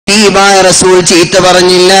ഹബീബായ റസൂൽ ചീത്ത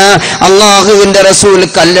പറഞ്ഞില്ല, അള്ളാഹുവിന്റെ റസൂൽ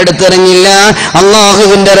കല്ലെടുത്തെറിഞ്ഞില്ല,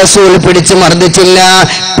 അള്ളാഹുവിന്റെ റസൂൽ പിടിച്ചു മർദ്ദിച്ചില്ല.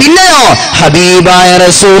 പിന്നെയോ ഹബീബായ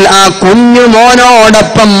റസൂൽ ആ കുഞ്ഞു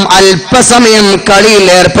മോനോടൊപ്പം അല്പസമയം കളിയിൽ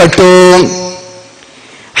ഏർപ്പെട്ടു.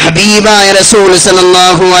 ഹബീബായ റസൂൽ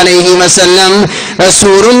സല്ലല്ലാഹു അലൈഹി വസല്ലം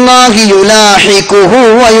റസൂലുള്ളാഹി യുലാഹിഖുഹു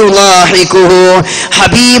വയുലാഹിഖുഹു.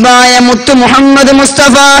 ഹബീബായ മുത്ത് മുഹമ്മദ്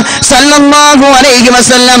മുസ്തഫ സല്ലല്ലാഹു അലൈഹി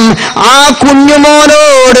വസല്ലം ആ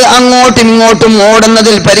കുഞ്ഞുമോനോട് അങ്ങോട്ടും ഇങ്ങോട്ടും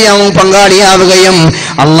ഓടുന്നതിൽ പങ്കാളിയാവുകയും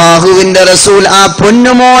അള്ളാഹുവിന്റെ റസൂൽ ആ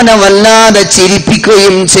പൊന്നുമോനെ വല്ലാതെ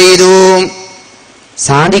ചിരിപ്പിക്കുകയും ചെയ്തു.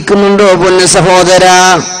 സാധിക്കുന്നുണ്ടോ പൊന്നു സഹോദര?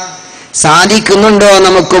 സാധിക്കുന്നുണ്ടോ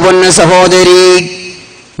നമുക്ക് പൊന്നു സഹോദരി?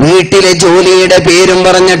 വീട്ടിലെ ജോലിയുടെ പേരും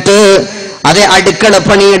പറഞ്ഞിട്ട്, അതെ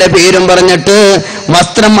അടുക്കളപ്പണിയുടെ പേരും പറഞ്ഞിട്ട്,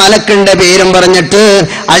 വസ്ത്രം അലക്കേണ്ട പേരും പറഞ്ഞിട്ട്,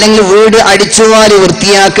 അല്ലെങ്കിൽ വീട് അടിച്ചുവാരി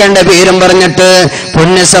വൃത്തിയാക്കേണ്ട പേരും പറഞ്ഞിട്ട്,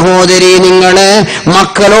 പൊന്നു സഹോദരി, നിങ്ങള്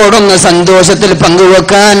മക്കളോടൊന്ന് സന്തോഷത്തിൽ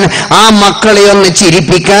പങ്കുവെക്കാൻ, ആ മക്കളെ ഒന്ന്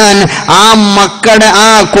ചിരിപ്പിക്കാൻ, ആ മക്കളുടെ ആ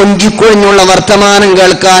കൊഞ്ചിക്കൊഴിഞ്ഞുള്ള വർത്തമാനം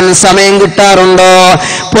കേൾക്കാൻ സമയം കിട്ടാറുണ്ടോ?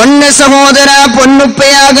 പൊന്നു സഹോദര,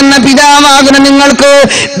 പൊന്നുപ്പയാകുന്ന പിതാവാകുന്ന നിങ്ങൾക്ക്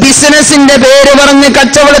ബിസിനസിന്റെ പേര് പറഞ്ഞ്,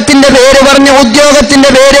 കച്ചവടത്തിന്റെ പേര് പറഞ്ഞ്,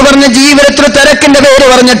 ഉദ്യോഗത്തിന്റെ പേര് പറഞ്ഞ്, ജീവിതത്തിൽ തിരക്കിന്റെ പേര്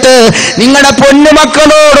പറഞ്ഞിട്ട് നിങ്ങളുടെ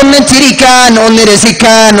പൊന്നുമക്കളോടൊന്ന് ചിരിക്കാൻ, ഒന്ന്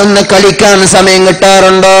രസിക്കാൻ, ഒന്ന് കളിക്കാൻ സമയം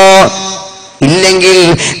കിട്ടാറുണ്ടോ? ഇല്ലെങ്കിൽ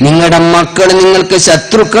നിങ്ങളുടെ മക്കൾ നിങ്ങൾക്ക്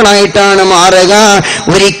ശത്രുക്കളായിട്ടാണ് മാറുക.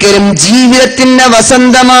 ഒരിക്കലും ജീവിതത്തിന്റെ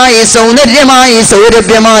വസന്തമായി, സൗന്ദര്യമായി,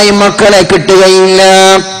 സൗരഭ്യമായി മക്കളെ കിട്ടുകയില്ല.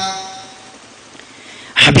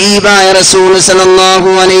 ഹബീബായ റസൂൽ സല്ലല്ലാഹു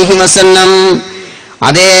അലൈഹി വസല്ലം,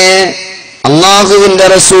 അതേ അള്ളാഹുവിന്റെ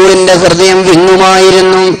റസൂലിന്റെ ഹൃദയം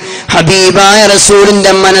വിങ്ങുമായിരുന്നു. ഹബീബായ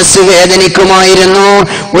റസൂലിന്റെ മനസ്സ് വേദനിക്കുമായിരുന്നു.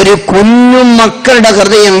 ഒരു കുഞ്ഞു മക്കളുടെ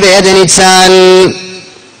ഹൃദയം വേദനിച്ചാൽ,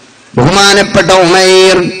 ബഹുമാനപ്പെട്ട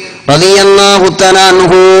ഉമൈർ റളിയല്ലാഹു തആല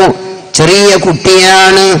അൻഹു ചെറിയ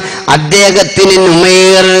കുട്ടിയാണ്. അദ്ദേഹത്തിന്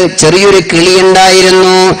ഉമൈർ ചെറിയൊരു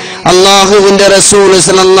കിളിയുണ്ടായിരുന്നു. അള്ളാഹുവിന്റെ റസൂൽ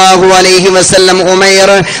സല്ലല്ലാഹു അലൈഹി വസല്ലം ഉമൈർ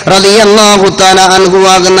റളിയല്ലാഹു തആല അൻഹു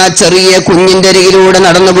ആകുന്ന ചെറിയ കുഞ്ഞിന്റെ അരികിലൂടെ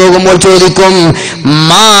നടന്നു പോകുമ്പോൾ ചോദിക്കും,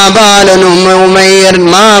 മാ ബാലൻ ഉമൈർ,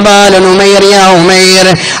 മാ ബാലൻ ഉമൈർ യാ ഉമൈർ,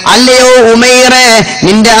 അല്ലയോ ഉമൈറെ,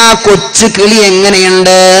 നിന്റെ ആ കൊച്ചു കിളി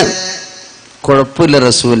എങ്ങനെയുണ്ട്? കുഴപ്പമില്ല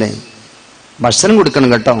റസൂലെ, ഭക്ഷണം കൊടുക്കണം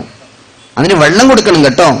കേട്ടോ, അതിന് വെള്ളം കൊടുക്കണം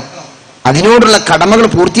കേട്ടോ, അതിനോടുള്ള കടമകൾ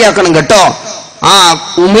പൂർത്തിയാക്കണം കേട്ടോ. ആ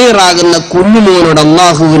ഉമൈറാകുന്ന കുഞ്ഞുമോനോട്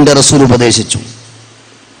അള്ളാഹുവിന്റെ റസൂൽ ഉപദേശിച്ചു.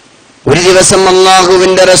 ഒരു ദിവസം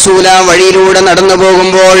അള്ളാഹുവിന്റെ റസൂൽ ആ വഴിയിലൂടെ നടന്നു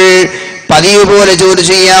പോകുമ്പോൾ പതിവ് പോലെ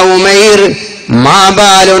ചോദിച്ചു, യാ ഉമൈർ, മാ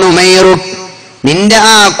ബാലുൻ ഉമൈറു, നിന്റെ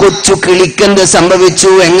ആ കൊച്ചു കിളിക്കെന്ത്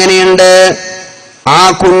സംഭവിച്ചു, എങ്ങനെയുണ്ട്? ആ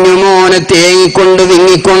കുഞ്ഞുമോനെ തേങ്ങിക്കൊണ്ട്,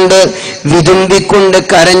 വിങ്ങിക്കൊണ്ട്, വിതുമ്പിക്കൊണ്ട്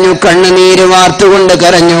കരഞ്ഞു, കണ്ണുനീര് വാർത്തുകൊണ്ട്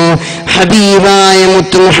കരഞ്ഞു. ഹബീബായ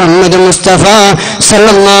മുത്ത് മുഹമ്മദ് മുസ്തഫ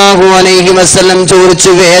സല്ലല്ലാഹു അലൈഹി വസല്ലം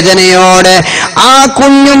ചോദിച്ചു വേദനയോടെ. ആ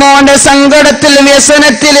കുഞ്ഞുമോന്റെ സങ്കടത്തിൽ,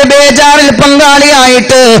 വ്യസനത്തിൽ, ബേജാറിൽ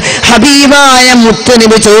പങ്കാളിയായിട്ട് ഹബീബായ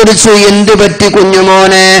മുത്തനബി ചോദിച്ചു, എന്തു പറ്റി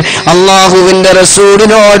കുഞ്ഞുമോനെ? അള്ളാഹുവിന്റെ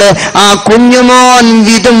റസൂലിനോട് ആ കുഞ്ഞുമോൻ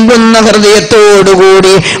വിതുമ്പുന്ന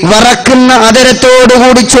ഹൃദയത്തോടുകൂടി, വറക്കുന്ന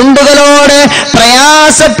അതരത്തോടുകൂടി, ചുണ്ടുകളോട്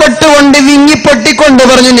പ്രയാസപ്പെട്ടുകൊണ്ട്, വിങ്ങിപ്പൊട്ടിക്കൊണ്ട്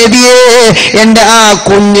പറഞ്ഞു, നബിയേ, എന്റെ ആ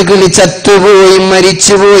കുഞ്ഞുകിളി ചത്തുപോയി,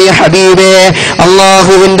 മരിച്ചുപോയി ഹബീബേ.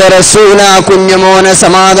 അള്ളാഹുവിന്റെ റസൂൽ ആ കുഞ്ഞുമോനെ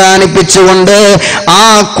സമാധാനിപ്പിച്ചുകൊണ്ട്, ആ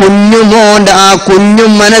കുഞ്ഞുമോന്റെ ആ കുഞ്ഞു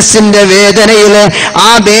മനസ്സിന്റെ വേദനയില്, ആ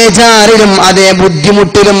ബേജാറിലും അതേ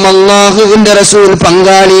ബുദ്ധിമുട്ടിലും അള്ളാഹുവിന്റെ റസൂൽ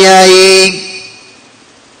പങ്കാളിയായി.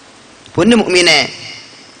 പൊന്നു മുഅ്മിനെ,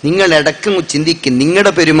 നിങ്ങൾ ഇടയ്ക്കും ചിന്തിക്കും,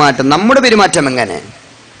 നിങ്ങളുടെ പെരുമാറ്റം, നമ്മുടെ പെരുമാറ്റം എങ്ങനെ?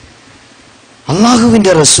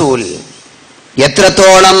 അള്ളാഹുവിന്റെ റസൂൽ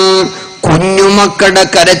എത്രത്തോളം കുഞ്ഞുമക്കളുടെ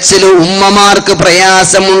കരച്ചിൽ ഉമ്മമാർക്ക്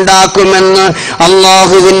പ്രയാസമുണ്ടാക്കുമെന്ന്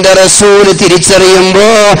അള്ളാഹുവിന്റെ റസൂൽ തിരിച്ചറിയുമ്പോ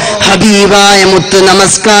ഹബീബായ മുത്ത്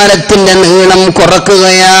നമസ്കാരത്തിന്റെ നീളം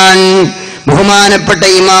കുറക്കുകയാണ്. ബഹുമാനപ്പെട്ട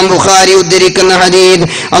ഇമാം ബുഖാരി ഉദ്ധരിക്കുന്ന ഹദീസ്,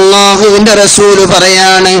 അല്ലാഹുവിന്റെ റസൂൽ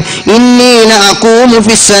പറയാണ്, ഇന്നി ലഅഖൂമു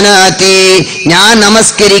ഫിസ്സലാത്തി, ഞാൻ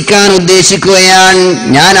നമസ്കരിക്കാൻ ഉദ്ദേശിക്കുകയാണ്,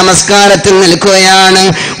 ഞാൻ നമസ്കാരത്തിൽ നിൽക്കുകയാണ്.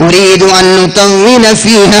 ഉരീദു അൻ ഉതവ്വില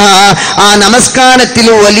ഫീഹാ, ആ നമസ്കാരത്തിൽ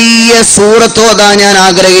വലിയ സൂറത്ത് ഓതാൻ ഞാൻ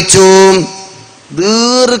ആഗ്രഹിച്ചു,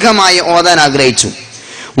 ദീർഘമായി ഓതാൻ ആഗ്രഹിച്ചു.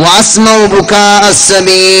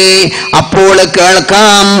 അപ്പോൾ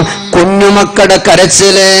കേൾക്കാം കുഞ്ഞുമക്കളുടെ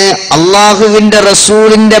കരച്ചില്. അള്ളാഹുവിന്റെ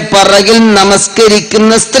റസൂലിന്റെ പിറകിൽ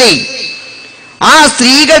നമസ്കരിക്കുന്ന സ്ത്രീ, ആ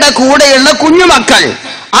സ്ത്രീകളുടെ കൂടെയുള്ള കുഞ്ഞുമക്കൾ,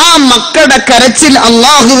 ആ മക്കളുടെ കരച്ചിൽ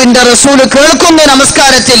അള്ളാഹുവിന്റെ റസൂൽ കേൾക്കുന്നു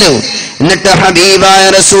നമസ്കാരത്തിൽ. എന്നിട്ട് ഹബീബായ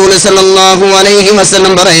റസൂൽ സല്ലല്ലാഹു അലൈഹി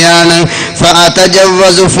വസല്ലം പറയാണ്,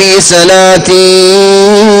 ഫഅതജവ്വസു ഫീ സലാത്തി,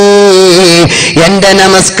 എന്റെ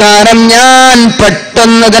നമസ്കാരം ഞാൻ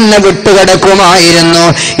പെട്ടെന്ന് തന്നെ വിട്ടുകിടക്കുമായിരുന്നു.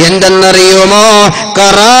 എന്തെന്നറിയുമോ?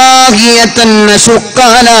 കറാഹിയതൻ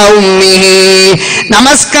ശുഖാല ഉമ്മിഹി.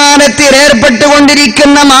 നമസ്കാരത്തിൽ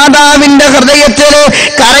ഏർപ്പെട്ടുകൊണ്ടിരിക്കുന്ന മാതാവിന്റെ ഹൃദയത്തിൽ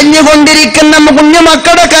കരഞ്ഞുകൊണ്ടിരിക്കുന്ന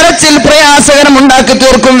കുഞ്ഞുമക്കളുടെ കരച്ചിൽ പ്രയാസകരം ഉണ്ടാക്കി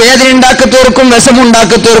തീർക്കും, വേദന ഉണ്ടാക്കി തീർക്കും,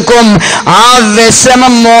 വിഷമുണ്ടാക്കി തീർക്കും. ആ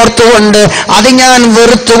വിഷമം ഓർത്തുകൊണ്ട് അത് ഞാൻ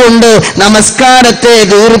വെറുത്തുകൊണ്ട് നമസ്കാരത്തെ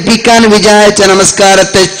ദീർഘിപ്പിക്കാൻ വിചാരിച്ച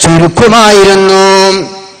നമസ്കാരത്തെ ചുരുക്കുമായിരുന്നു.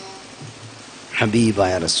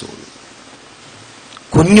 ഹബീബായ റസൂൽ.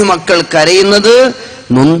 കുഞ്ഞുമക്കൾ കരയുന്നത്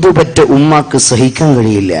നൊന്തുപറ്റ ഉമ്മാക്ക് സഹിക്കാൻ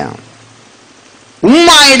കഴിയില്ല.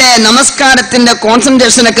 ഉമ്മായുടെ നമസ്കാരത്തിന്റെ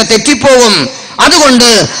കോൺസെൻട്രേഷനൊക്കെ തെറ്റിപ്പോകും. അതുകൊണ്ട്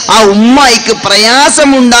ആ ഉമ്മായിക്ക്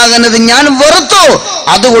പ്രയാസമുണ്ടാകുന്നത് ഞാൻ വെറുത്തു.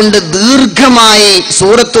 അതുകൊണ്ട് ദീർഘമായി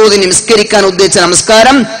സൂറത്തോതി നിസ്കരിക്കാൻ ഉദ്ദേശിച്ച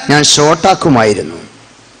നമസ്കാരം ഞാൻ ഷോർട്ടാക്കുമായിരുന്നു.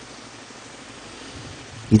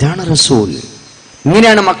 ഇതാണ് റസൂൽ.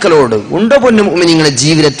 ഇങ്ങനെയാണ് മക്കളോട്. ഉണ്ടോ പൊന്നും നിങ്ങളുടെ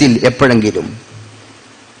ജീവിതത്തിൽ എപ്പോഴെങ്കിലും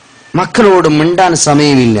മക്കളോട് മിണ്ടാൻ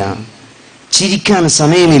സമയമില്ല, ചിരിക്കാൻ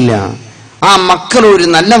സമയമില്ല, ആ മക്കളോട്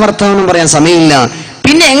നല്ല വർത്തമാനം പറയാൻ സമയമില്ല,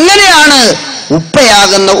 പിന്നെ എങ്ങനെയാണ്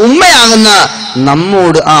ഉമ്മയാകുന്ന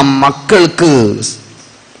നമ്മോട് ആ മക്കൾക്ക്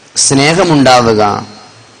സ്നേഹമുണ്ടാവുക,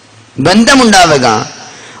 ബന്ധമുണ്ടാവുക?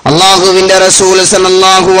 അള്ളാഹുവിന്റെ റസൂൽ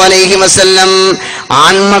സല്ലല്ലാഹു അലൈഹി വസല്ലം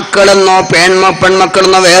ആൺമക്കളെന്നോ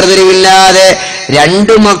പെൺമക്കളെന്നോ വേർതിരിവില്ലാതെ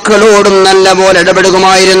രണ്ടു മക്കളോടും നല്ല പോലെ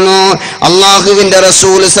ഇടപെടുകയായിരുന്നു. അള്ളാഹുവിന്റെ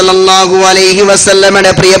റസൂൽ സല്ലല്ലാഹു അലൈഹി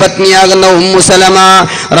വസല്ലമയുടെ പ്രിയപത്നിയാകുന്ന ഉമ്മു സലമ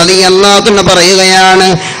റളിയല്ലാഹു അൻഹ പറയുകയാണ്,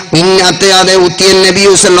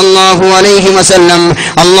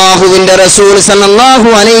 അള്ളാഹുവിന്റെ റസൂൽ സല്ലല്ലാഹു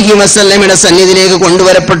അലൈഹി വസല്ലമയുടെ സന്നിധിയിലേക്ക്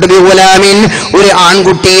കൊണ്ടുവരപ്പെട്ടു. ബിഗുലാമിൻ, ഒരു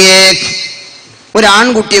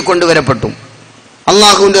ആൺകുട്ടിയെ കൊണ്ടുവരപ്പെട്ടു.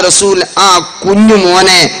 അള്ളാഹുവിന്റെ റസൂൽ ആ കുഞ്ഞു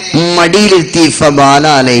മോനെ മടിയിലിരുത്തി. ഫബാല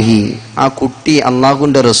അലൈഹി, ആ കുട്ടി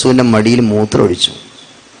അള്ളാഹുവിന്റെ റസൂലിന്റെ മടിയിൽ മൂത്രമൊഴിച്ചു.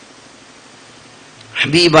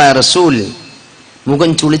 ഹബീബായ റസൂൽ മുഖം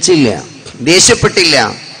ചുളിച്ചില്ല, ദേഷ്യപ്പെട്ടില്ല,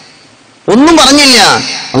 ഒന്നും പറഞ്ഞില്ല.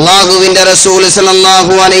 അള്ളാഹുവിന്റെ റസൂൽ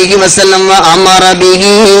സല്ലല്ലാഹു അലൈഹി വസല്ലം അമറ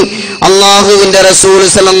ബിഹി, അള്ളാഹുവിന്റെ റസൂൽ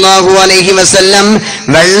സല്ലല്ലാഹു അലൈഹി വസല്ലം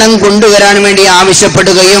വെള്ളം കൊണ്ടുവരാൻ വേണ്ടി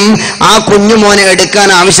ആവശ്യപ്പെടുകയും ആ കുഞ്ഞുമോനെ എടുക്കാൻ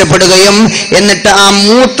ആവശ്യപ്പെടുകയും എന്നിട്ട് ആ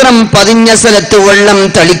മൂത്രം പതിഞ്ഞ സ്ഥലത്ത് വെള്ളം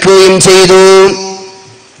തളിക്കുകയും ചെയ്തു.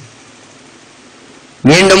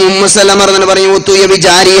 വീണ്ടും ഉമ്മു സലമ പറഞ്ഞു, ഉത്തുയ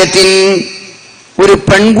ബിജാരിയത്തിൻ, ഒരു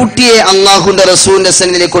പെൺകുട്ടിയെ അള്ളാഹുവിന്റെ റസൂലിന്റെ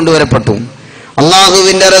സന്നിധിയിലേക്ക് കൊണ്ടുവരപ്പെട്ടു.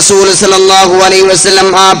 അള്ളാഹുവിന്റെ റസൂൽ സല്ലല്ലാഹു അലൈഹി വസല്ലം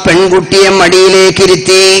ആ പെൺകുട്ടിയെ മടിയിലേക്ക്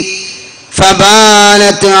ഇരുത്തി.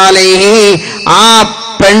 ഫബാലത്ത് അലൈഹി, ആ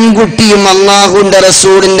പെൺകുട്ടിയും അള്ളാഹുവിന്റെ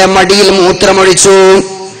റസൂലിന്റെ മടിയിൽ മൂത്രമൊഴിച്ചു.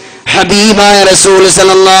 ഹബീബായ റസൂൽ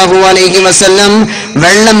സല്ലല്ലാഹു അലൈഹി വസല്ലം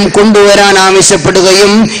വെള്ളം കൊണ്ടുവരാൻ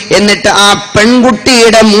ആവശ്യപ്പെടുകയും എന്നിട്ട് ആ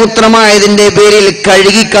പെൺകുട്ടിയുടെ മൂത്രമായതിന്റെ പേരിൽ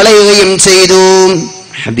കഴുകിക്കളയുകയും ചെയ്തു.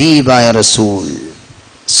 ഹബീബായ റസൂൽ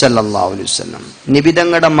സല്ലല്ലാഹു അലൈഹി വസല്ലം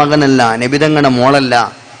നബിതങ്ങളുടെ മകനല്ല, നബിതങ്ങളുടെ മോളല്ല,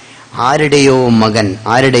 ആരുടെയോ മകൻ,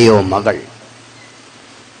 ആരുടെയോ മകൾ.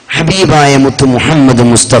 ഹബീബായ മുത്തു മുഹമ്മദ്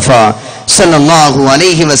മുസ്തഫ സല്ലല്ലാഹു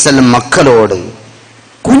അലൈഹി വസല്ലം മക്കളോട്,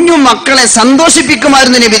 കുഞ്ഞു മക്കളെ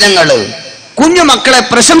സന്തോഷിപ്പിക്കുമായിരുന്നു നബിതങ്ങള്, കുഞ്ഞു മക്കളെ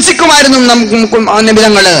പ്രശംസിക്കുമായിരുന്നു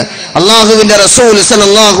നബിതങ്ങള്. അള്ളാഹുവിന്റെ റസൂൽ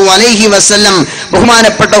സല്ലല്ലാഹു അലൈഹി വസല്ലം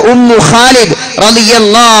ബഹുമാനപ്പെട്ട ഉമ്മു ഖാലിദ്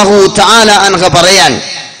റളിയല്ലാഹു തആല അൻഹ പറയാൻ,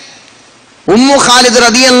 ഉമ്മു ഖാലിദ്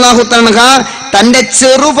റളിയല്ലാഹു തആല തന്റെ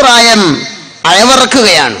ചെറുപ്രായം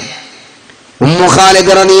അയവറക്കുകയാണ്. ഉമ്മു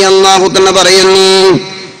ഖാലിദ് റളിയല്ലാഹു തആല പറയുന്നു,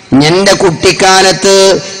 എന്റെ കുട്ടിക്കാലത്ത്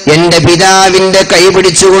എന്റെ പിതാവിന്റെ കൈ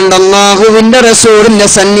പിടിച്ചുകൊണ്ട് അള്ളാഹുവിന്റെ റസൂലിന്റെ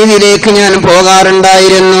സന്നിധിയിലേക്ക് ഞാൻ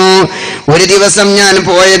പോകാറുണ്ടായിരുന്നു. ഒരു ദിവസം ഞാൻ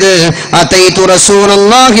പോയത് അതൈതു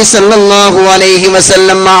റസൂലുള്ളാഹി സ്വല്ലല്ലാഹു അലൈഹി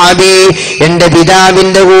വസല്ലം അബി, എന്റെ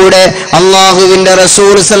പിതാവിന്റെ കൂടെ അള്ളാഹുവിന്റെ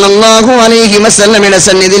റസൂൽ സ്വല്ലല്ലാഹു അലൈഹി വസല്ലമയുടെ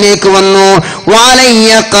സന്നിധിയിലേക്ക് വന്നു.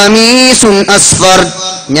 വലയ്യ ഖമീസുൻ അസ്ഫർ,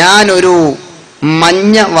 ഞാൻ ഒരു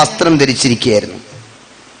മഞ്ഞ വസ്ത്രം ധരിച്ചിരിക്കുകയായിരുന്നു,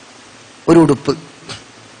 ഒരു ഉടുപ്പ്,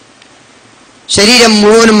 ശരീരം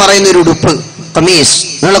മുഴുവനും മറയുന്ന ഒരു ഉടുപ്പ്, ഖമീസ്,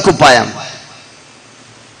 നീളക്കുപ്പായം,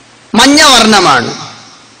 മഞ്ഞ വർണ്ണമാണ്.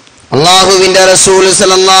 അള്ളാഹുവിന്റെ റസൂൽ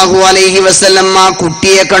സല്ലല്ലാഹു അലൈഹി വസല്ലം ആ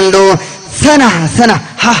കുട്ടിയെ കണ്ടു.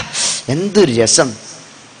 എന്തൊരു രസം,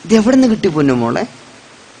 ഇത് എവിടെ നിന്ന് കിട്ടി പൊന്നു മോളെ?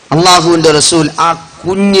 അള്ളാഹുവിന്റെ റസൂൽ ആ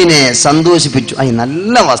കുഞ്ഞിനെ സന്തോഷിപ്പിച്ചു.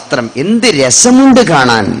 നല്ല വസ്ത്രം, എന്ത് രസമുണ്ട്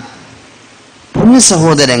കാണാൻ. പൊന്നു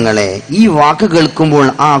സഹോദരങ്ങളെ, ഈ വാക്ക് കേൾക്കുമ്പോൾ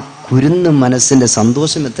ആ കുരുന്ന് മനസ്സിന്റെ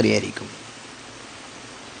സന്തോഷം എത്രയായിരിക്കും.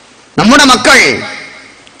 നമ്മുടെ മക്കൾ,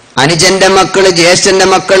 അനുജന്റെ മക്കള്, ജ്യേഷ്ഠന്റെ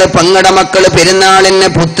മക്കള്, പങ്ങടെ മക്കള് പെരുന്നാളിന്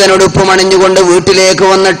പുത്തനുടുപ്പ് അണിഞ്ഞുകൊണ്ട് വീട്ടിലേക്ക്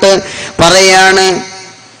വന്നിട്ട് പറയാണ്,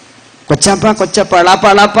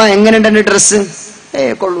 കൊച്ചപ്പ എങ്ങനെയുണ്ട് എന്റെ ഡ്രസ്സ്?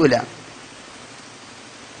 കൊള്ളൂല.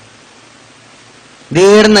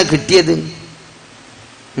 ഇതേടുന്ന കിട്ടിയത്?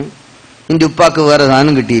 നിന്റെ ഉപ്പാക്ക് വേറെ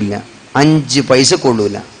സാധനം കിട്ടിയില്ല, 5 പൈസ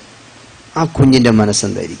കൊള്ളൂല. ആ കുഞ്ഞിന്റെ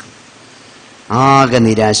മനസ്സെന്തായിരിക്കും? ആകെ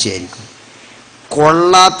നിരാശയായിരിക്കും.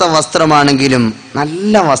 കൊള്ളാത്ത വസ്ത്രമാണെങ്കിലും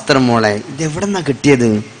നല്ല വസ്ത്രം മോളെ, ഇതെവിടെന്നാ കിട്ടിയത്,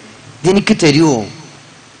 ഇതെനിക്ക് തരുമോ?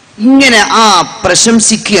 ഇങ്ങനെ ആ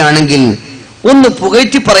പ്രശംസിക്കുകയാണെങ്കിൽ, ഒന്ന്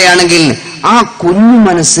പുകഴ്ത്തി പറയുകയാണെങ്കിൽ ആ കുഞ്ഞു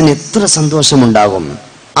മനസ്സിന് എത്ര സന്തോഷമുണ്ടാകും.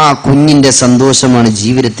 ആ കുഞ്ഞിന്റെ സന്തോഷമാണ്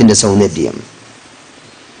ജീവിതത്തിന്റെ സൗന്ദര്യം.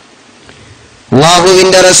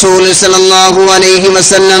 അല്ലാഹുവിന്റെ റസൂൽ സല്ലല്ലാഹു അലൈഹി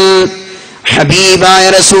വസല്ലം, ഹബീബായ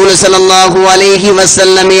റസൂൽ സല്ലല്ലാഹു അലൈഹി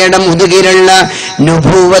വസല്ലമയുടെ മുതുകിലുള്ള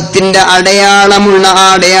നുബുവത്തിന്റെ അടയാളമുള്ള ആ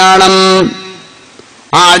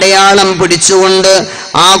അടയാളം പിടിച്ചുകൊണ്ട്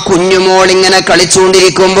ആ കുഞ്ഞുമോൾ ഇങ്ങനെ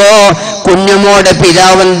കളിച്ചുകൊണ്ടിരിക്കുമ്പോ കുഞ്ഞുമോടെ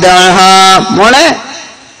പിതാവ് എന്താ, മോളെ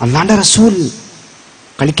അല്ലാഹുവിന്റെ റസൂൽ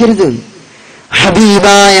കളിക്കരുത്.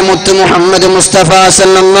 ഹബീബായ മുത്ത് മുഹമ്മദ് മുസ്തഫ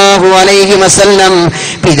സല്ലല്ലാഹു അലൈഹി വസല്ലം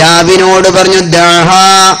പിതാവിനോട് പറഞ്ഞു, ദാഹാ,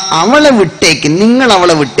 അവളെ വിട്ടേക്ക്, നിങ്ങൾ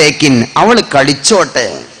അവളെ വിട്ടേക്കിൻ, അവള് കളിച്ചോട്ടെ.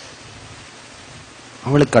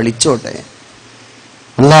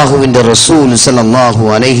 അല്ലാഹുവിന്റെ റസൂൽ സല്ലല്ലാഹു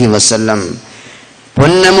അലൈഹി വസല്ലം,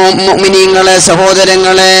 പൊന്ന മുഅ്മിനീങ്ങളെ,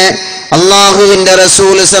 സഹോദരങ്ങളെ, അല്ലാഹുവിന്റെ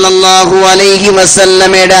റസൂൽ സല്ലല്ലാഹു അലൈഹി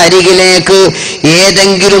വസല്ലമയുടെ അരികിലേക്ക്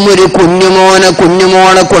ഏതെങ്കിലും ഒരു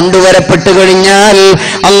കുഞ്ഞുമോളെ കൊണ്ടുവരപ്പെട്ടു കഴിഞ്ഞാൽ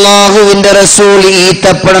അല്ലാഹുവിന്റെ റസൂൽ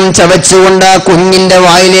ഈത്തപ്പഴം ചവച്ചുകൊണ്ട് ആ കുഞ്ഞിന്റെ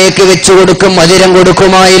വായിലേക്ക് വെച്ചു കൊടുക്കും, മധുരം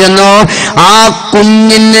കൊടുക്കുമായിരുന്നു. ആ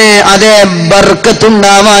കുഞ്ഞിന് അതേ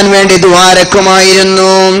ബർക്കത്തുണ്ടാവാൻ വേണ്ടി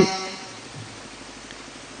ദുആരക്കുമായിരുന്നു.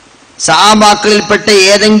 സഹാബാക്കളിൽപ്പെട്ട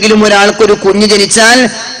ഏതെങ്കിലും ഒരാൾക്കൊരു കുഞ്ഞ് ജനിച്ചാൽ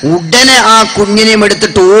ഉടനെ ആ കുഞ്ഞിനെയും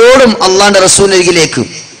എടുത്തിട്ട് ഓടും അള്ളാഹുവിന്റെ റസൂലിന്റെ അരികിലേക്ക്.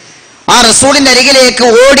 ആ റസൂലിന്റെ അരികിലേക്ക്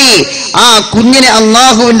ഓടി ആ കുഞ്ഞിനെ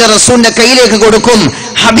അള്ളാഹുവിന്റെ റസൂലിന്റെ കയ്യിലേക്ക് കൊടുക്കും.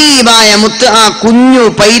 ഹബീബായ മുത്ത് ആ കുഞ്ഞു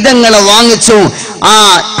പൈതങ്ങളെ വാങ്ങിച്ചു. ആ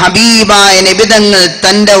ഹബീബായ നബിതങ്ങൾ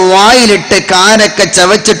തന്റെ വായിലിട്ട് കാരക്ക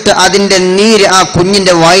ചവച്ചിട്ട് അതിന്റെ നീര് ആ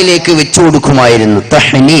കുഞ്ഞിന്റെ വായിലേക്ക് വെച്ചു കൊടുക്കുമായിരുന്നു.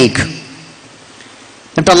 തഹ്നീഖ്.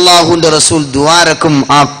 എന്നിട്ട് അല്ലാഹുവിന്റെ റസൂൽ ദുആരക്കും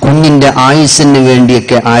ആ കുഞ്ഞിന്റെ ആയുസ്സിന്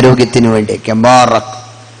വേണ്ടിയൊക്കെ, ആരോഗ്യത്തിന് വേണ്ടിയൊക്കെ,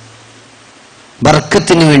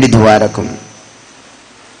 ബർക്കത്തിന് വേണ്ടി ദുആരക്കും.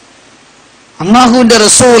 അല്ലാഹുവിന്റെ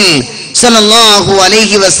റസൂൽ സല്ലല്ലാഹു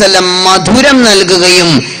അലൈഹി വസല്ലം മധുരം നൽകുകയും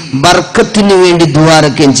ബർക്കത്തിന് വേണ്ടി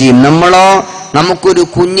ദുആരക്കുകയും ചെയ്യും. നമ്മളോ, നമുക്കൊരു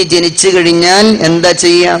കുഞ്ഞ് ജനിച്ചു കഴിഞ്ഞാൽ എന്താ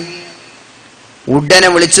ചെയ്യാ? ഉടനെ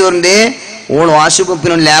വിളിച്ചു പറഞ്ഞേ, ഓൾ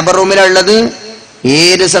ആശുപത്രിയിലും ലേബർ റൂമിലുള്ളത്,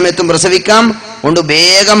 ഏത് സമയത്തും പ്രസവിക്കാം, കൊണ്ട്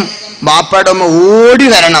വേഗം ബാപ്പയുടെ അമ്മ ഓടി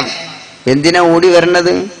വരണം. എന്തിനാ ഓടി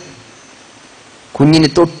വരണത്? കുഞ്ഞിന്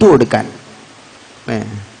തൊട്ടുകൊടുക്കാൻ.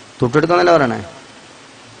 തൊട്ടുകൊടുക്കാന്നല്ല പറയണേ,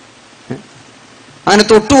 അങ്ങനെ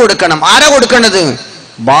തൊട്ടുകൊടുക്കണം. ആരാ കൊടുക്കേണ്ടത്?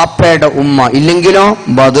 ബാപ്പയുടെ ഉമ്മ. ഇല്ലെങ്കിലോ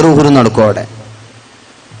ബദറുഹുർ നടക്കും അവിടെ.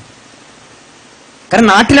 കാരണം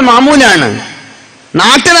നാട്ടിലെ മാമൂലാണ്,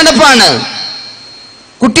 നാട്ടു നടപ്പാണ്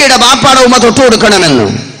കുട്ടിയുടെ ബാപ്പയുടെ ഉമ്മ തൊട്ടുകൊടുക്കണമെന്ന്.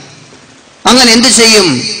 അങ്ങനെ എന്ത് ചെയ്യും?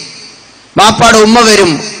 ബാപ്പാടെ ഉമ്മ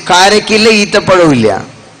വരും, കാരക്കില്ല, ഈത്തപ്പഴവും ഇല്ല.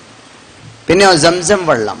 പിന്നെ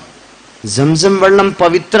സംസം വെള്ളം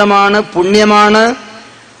പവിത്രമാണ്, പുണ്യമാണ്.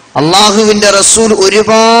 അള്ളാഹുവിന്റെ റസൂൽ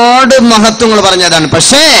ഒരുപാട് മഹത്വങ്ങൾ പറഞ്ഞതാണ്.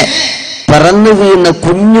 പക്ഷേ പറന്നു വീണ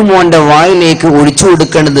കുഞ്ഞുമോന്റെ വായിലേക്ക് ഒഴിച്ചു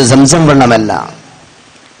കൊടുക്കേണ്ടത് സംസം വെള്ളമല്ല.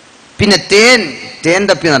 പിന്നെ തേൻ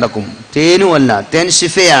തപ്പി നടക്കും. തേനുമല്ല, തേൻ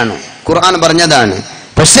ശിഫയാണ്, ഖുർആൻ പറഞ്ഞതാണ്.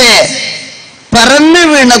 പക്ഷേ പറന്നു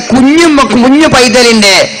വീണ കുഞ്ഞു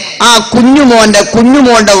പൈതലിന്റെ ആ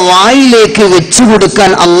കുഞ്ഞുമോന്റെ വായിലേക്ക് വെച്ചു കൊടുക്കാൻ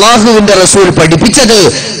അള്ളാഹുവിന്റെ റസൂൽ പഠിപ്പിച്ചത്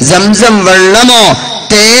സംസം വെള്ളമോ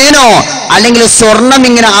തേനോ അല്ലെങ്കിൽ സ്വർണം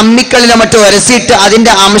ഇങ്ങനെ അമ്മിക്കളിലോ മറ്റോ വരച്ചിട്ട്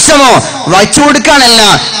അതിന്റെ അംശമോ വച്ചു കൊടുക്കാനല്ല,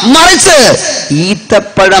 മറിച്ച്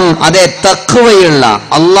ഈത്തപ്പഴം, അതേ തഖ്വയുള്ള,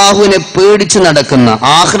 അള്ളാഹുവിനെ പേടിച്ച് നടക്കുന്ന,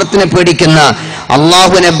 ആഖിറത്തിനെ പേടിക്കുന്ന,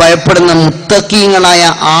 അള്ളാഹുവിനെ ഭയപ്പെടുന്ന മുത്തഖീങ്ങളായ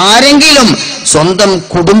ആരെങ്കിലും സ്വന്തം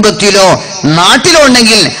കുടുംബത്തിലോ നാട്ടിലോ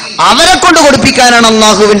ഉണ്ടെങ്കിൽ അവരെ കൊണ്ട് കൊടുപ്പിക്കാനാണ്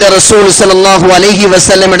അള്ളാഹുവിന്റെ റസൂൽ സല്ലല്ലാഹു അലൈഹി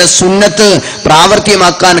വസല്ലമയുടെ സുന്നത്ത്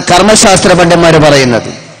പ്രാവർത്തികമാക്കാൻ കർമ്മശാസ്ത്ര പണ്ഡിതന്മാർ പറയുന്നത്.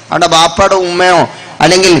 അവിടെ ബാപ്പാടോ ഉമ്മയോ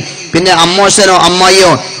അല്ലെങ്കിൽ പിന്നെ അമ്മോശനോ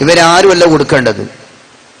അമ്മായിയോ ഇവരാരുമല്ല കൊടുക്കേണ്ടത്.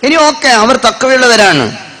 ഇനി ഓക്കെ, അവർ തഖ്വയുള്ളവരാണ്,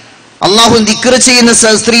 അള്ളാഹു ദിക്ർ ചെയ്യുന്ന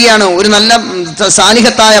സ്ത്രീയാണ്, ഒരു നല്ല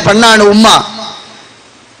സാലിഹത്തായ പെണ്ണാണ് ഉമ്മ,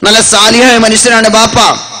 നല്ല സാലിഹായ മനുഷ്യനാണ് ബാപ്പ,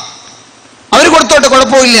 അവർ കൊടുത്തോട്ടെ,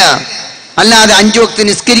 കുഴപ്പമില്ല. അല്ലാതെ 5 വക്ത്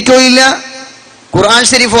നിസ്കരിക്കുകയില്ല, ഖുർആൻ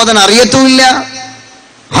ശരീഫ് ഓതാൻ അറിയത്തുമില്ല,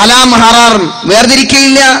 ഹലാം ഹറാം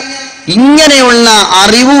വേർതിരിക്കയില്ല, ഇങ്ങനെയുള്ള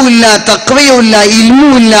അറിവുമില്ല, തഖ്വയുമില്ല,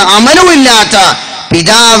 ഇൽമുമില്ല, അമലുമില്ലാത്ത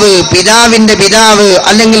പിതാവിന്റെ പിതാവ്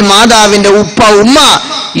അല്ലെങ്കിൽ മാതാവിന്റെ ഉപ്പ ഉമ്മ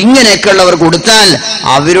ഇങ്ങനെയൊക്കെയുള്ളവർ കൊടുത്താൽ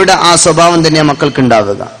അവരുടെ ആ സ്വഭാവം തന്നെ മക്കൾക്ക്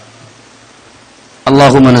ഉണ്ടാവുക.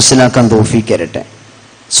 അള്ളാഹു മനസ്സിലാക്കാൻ തൗഫീഖ് തരട്ടെ.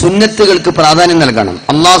 സുന്നത്തുകൾക്ക് പ്രാധാന്യം നൽകണം.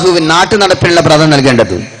 അള്ളാഹുവിൻ നാട്ടു നടപ്പിനുള്ള പ്രാധാന്യം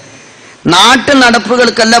നൽകേണ്ടത്, നാട്ടു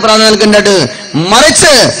നടപ്പുകൾക്കല്ല പ്രാധാന്യം നൽകേണ്ടത്,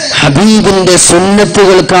 മറിച്ച് ഹബീബിന്റെ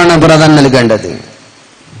സുന്നത്തുകൾക്കാണ് പ്രാധാന്യം നൽകേണ്ടത്.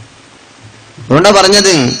 അതുകൊണ്ടാ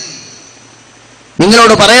പറഞ്ഞത്,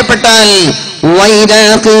 നിങ്ങളോട് പറയപ്പെട്ടാൽ വൈദാ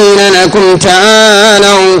ഖീല ലകും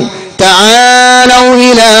തആലൗ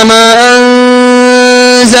ഇലാ മാ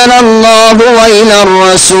അൻസലല്ലാഹു വഇലാ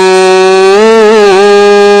റസൂൽ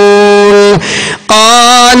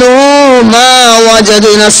ഖാലൂ മാ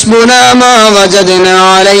വജദ്നാ ഇസ്മുനാ മാ വജദ്നാ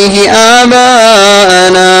അലൈഹി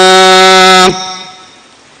ആബാനാ.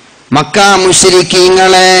 മക്ക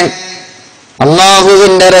മുശ്രിക്കീങ്ങളെ,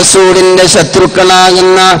 അള്ളാഹുവിന്റെ റസൂലിന്റെ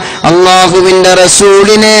ശത്രുക്കളാകുന്ന അള്ളാഹുവിന്റെ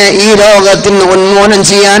റസൂലിനെ ഈ ലോകത്തിന് ഉന്മൂലനം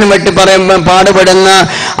ചെയ്യാൻ വേണ്ടി പാടുപെടുന്ന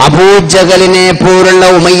അബൂജഹലിനെ പോലുള്ള,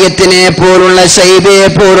 ഉമയ്യത്തിനെ പോലുള്ള, ശൈബയെ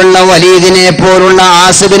പോലുള്ള, വലീദിനെ പോലുള്ള,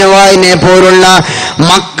 ആസിബിൻ വായിനെ പോലുള്ള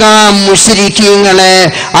മക്ക മുശ്രിക്കീങ്ങളെ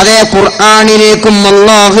അതേ ഖുർആനിലേക്കും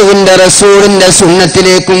അള്ളാഹുവിന്റെ റസൂലിന്റെ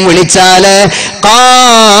സുന്നത്തിലേക്കും വിളിച്ചാല്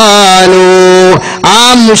ഖാലൂ, ആ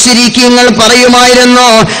മുശ്രിക്കീങ്ങൾ പറയുമായിരുന്നു,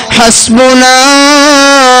 ഹസ്ബുനാ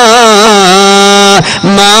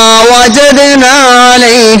മാ വജദ്നാ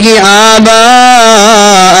അലൈഹി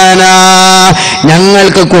ആബാനാ.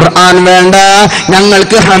 ഞങ്ങൾക്ക് ഖുർആൻ വേണ്ട,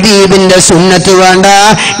 ഞങ്ങൾക്ക് ഹബീബിന്റെ സുന്നത്ത് വേണ്ട,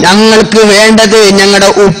 ഞങ്ങൾക്ക് വേണ്ടത് ഞങ്ങളുടെ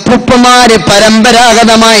ഉപ്പുപ്പമാര്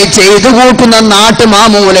പരമ്പരാഗതമായി ചെയ്തു കൂട്ടുന്ന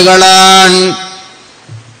നാട്ടുമാമൂലുകളാണ്.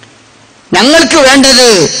 ഞങ്ങൾക്ക് വേണ്ടത്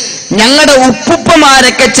ഞങ്ങളുടെ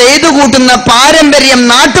ഉപ്പുപ്പമാരൊക്കെ ചെയ്തു കൂട്ടുന്ന പാരമ്പര്യം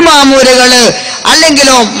നാട്ടുമാമൂലുകള്,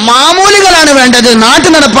 അല്ലെങ്കിലോ മാമൂലുകളാണ് വേണ്ടത്, നാട്ടു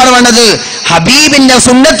നടപ്പാണ് വേണ്ടത്, ഹബീബിന്റെ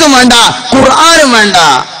സുന്നത്തും വേണ്ട, ഖുർആനും വേണ്ട.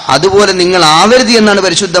 അതുപോലെ നിങ്ങൾ ആവരുത് എന്നാണ്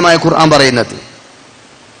പരിശുദ്ധമായ ഖുർആൻ പറയുന്നത്.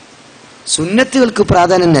 സുന്നത്തുകൾക്ക്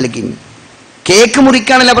പ്രാധാന്യം നൽകി. കേക്ക്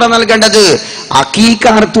മുറിക്കാനല്ല പ്രാധാന്യം നൽകേണ്ടത്, അഖീഖ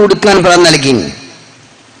അറുത്തു കൊടുക്കാൻ പ്രാധാന്യം നൽകി.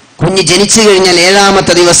 കുഞ്ഞ് ജനിച്ചു കഴിഞ്ഞാൽ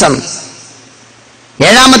ഏഴാമത്തെ ദിവസം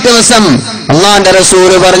അള്ളാന്റെ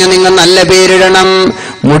റസൂല് പറഞ്ഞു, നിങ്ങൾ നല്ല പേരിടണം,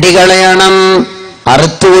 മുടി കളയണം,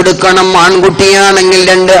 അറുത്തു കൊടുക്കണം. ആൺകുട്ടിയാണെങ്കിൽ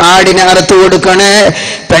 2 ആടിനെ അറുത്തു കൊടുക്കണേ,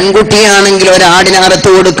 പെൺകുട്ടിയാണെങ്കിൽ 1 ആടിനെ അറുത്തു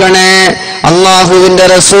കൊടുക്കണേ. അള്ളാഹുവിന്റെ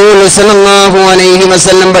റസൂൽ സല്ലല്ലാഹു അലൈഹി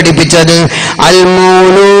വസല്ലം പഠിപ്പിച്ചത് അൽ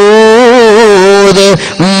മൗലൂദ്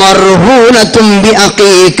മർഹൂനത്തും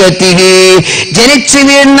ബിഅഖീഖതിഹി. ജനിച്ചു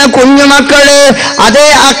വീഴുന്ന കുഞ്ഞുമക്കള് അതേ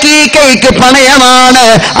അഖീഖയ്ക്ക് പണയമാണ്.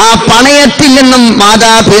 ആ പണയത്തിൽ നിന്നും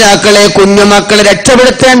മാതാപിതാക്കളെ, കുഞ്ഞുമക്കളെ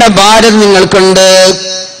രക്ഷപ്പെടുത്തേണ്ട ബാധ്യത നിങ്ങൾക്കുണ്ട്.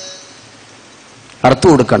 അർത്ഥം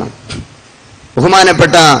കൊടുക്കണം.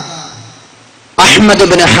 ബഹുമാനപ്പെട്ട അഹ്മദ്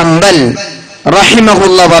ഇബ്നു ഹംബൽ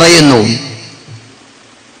റഹിമഹുല്ല പറയുന്നു,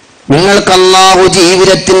 നിങ്ങൾക്ക് അല്ലാഹു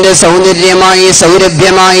ജീവിതത്തിന്റെ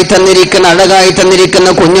സൗരഭ്യമായി തന്നിരിക്കുന്ന, അഴകായി തന്നിരിക്കുന്ന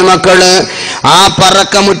കുഞ്ഞുമക്കള്, ആ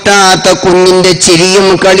പറക്കമുറ്റാത്ത കുഞ്ഞിന്റെ ചിരിയും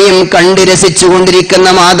കളിയും കണ്ടു രസിച്ചുകൊണ്ടിരിക്കുന്ന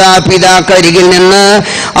മാതാപിതാക്കരികിൽ നിന്ന്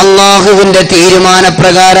അള്ളാഹുവിന്റെ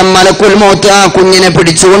തീരുമാനപ്രകാരം മലക്കുൽ മൗത്ത് ആ കുഞ്ഞിനെ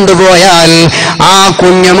പിടിച്ചുകൊണ്ടുപോയാൽ ആ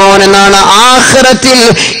കുഞ്ഞുമോനെന്നാണ് ആഖിറത്തിൽ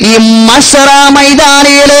ഈ മഹ്ശറ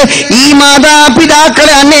മൈതാനിയിൽ ഈ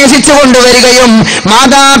മാതാപിതാക്കളെ അന്വേഷിച്ചു കൊണ്ടുവരികയും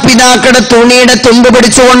മാതാപിതാക്കളുടെ തുണിയുടെ തുമ്പ്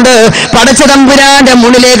പിടിച്ചുകൊണ്ട് പടച്ച തമ്പുരാന്റെ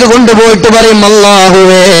മുന്നിലേക്ക് കൊണ്ടുപോയിട്ട് പറയും,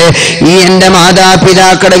 അല്ലാഹുവേ, ഈ എന്റെ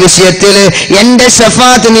മാതാപിതാക്കളുടെ വിഷയത്തിൽ എന്റെ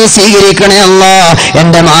ശഫാത്ത് നീ സ്വീകരിക്കണേ അല്ലാ,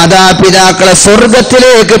 എന്റെ മാതാപിതാക്കളെ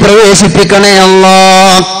സ്വർഗത്തിലേക്ക് പ്രവേശിപ്പിക്കണേ അല്ലാ.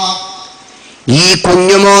 ഈ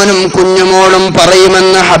കുഞ്ഞുമോനും കുഞ്ഞുമോളും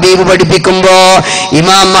പറയുമെന്ന് ഹബീബ് പഠിപ്പിക്കുമ്പോ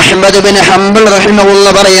ഇമാം അഹ്മദ് ഇബ്നു ഹംബൽ റഹിമഹുല്ല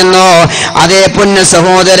പറയുന്നു, അതേ പൊന്നു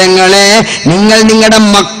സഹോദരങ്ങളെ, നിങ്ങൾ നിങ്ങളുടെ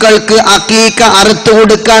മക്കൾക്ക് അഖീഖ അറുത്തു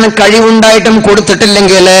കൊടുക്കാൻ കഴിവുണ്ടായിട്ടും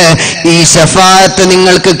കൊടുത്തിട്ടില്ലെങ്കിൽ ഈ ശഫാഅത്ത്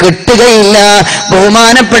നിങ്ങൾക്ക് കിട്ടുകയില്ല.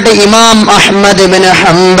 ബഹുമാനപ്പെട്ട ഇമാം അഹ്മദ് ഇബ്നു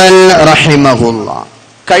ഹംബൽ റഹിമഹുല്ല,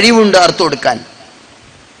 കഴിവുണ്ട് അറുത്തു കൊടുക്കാൻ.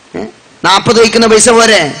 40 വയ്ക്കുന്ന പൈസ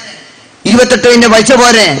പോരെ, 28 പൈസ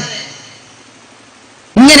പോരെ,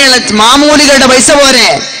 ഇങ്ങനെയുള്ള മാമൂലികളുടെ പൈസ പോരെ,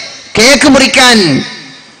 കേക്ക് മുറിക്കാൻ,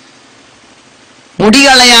 മുടി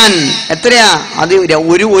കളയാൻ എത്രയാ? അത്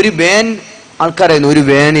ഒരു വേൻ ആൾക്കാരായിരുന്നു, ഒരു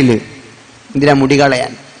വേനില് എന്തിനാ മുടി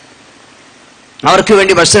കളയാൻ? അവർക്ക്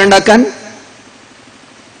വേണ്ടി ഭക്ഷണം ഉണ്ടാക്കാൻ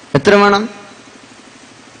എത്ര വേണം?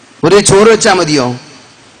 ഒരു ചോറ് വെച്ചാൽ മതിയോ?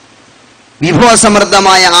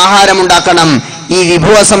 വിഭവസമൃദ്ധമായ ആഹാരം ഉണ്ടാക്കണം. ഈ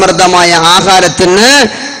വിഭവസമൃദ്ധമായ ആഹാരത്തിന്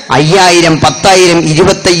 5000, 10,000,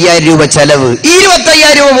 25,000 രൂപ ചെലവ്.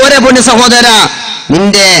 25,000 രൂപ പോരെ പൊന്നു സഹോദര?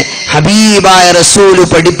 നിന്റെ ഹബീബായ റസൂല്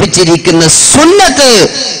പഠിപ്പിച്ചിരിക്കുന്ന സുന്നത്ത്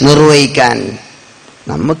നിർവഹിക്കാൻ.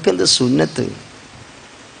 നമുക്കെന്ത് സുന്നത്ത്?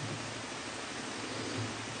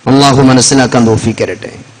 അള്ളാഹു മനസ്സിലാക്കാൻ തൗഫീഖ്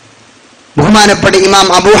തരട്ടെ. ബഹുമാനപ്പെട്ട ഇമാം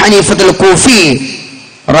അബൂ ഹനീഫത്തുൽ കൂഫി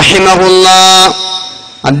റഹിമഹുല്ലാഹ്,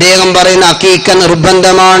 അദ്ദേഹം പറയുന്ന അഖീഖ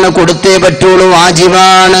നിർബന്ധമാണ്, കൊടുത്തേ പറ്റുള്ളൂ,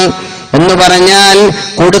 വാജിബാണ്. എന്ന് പറഞ്ഞാൽ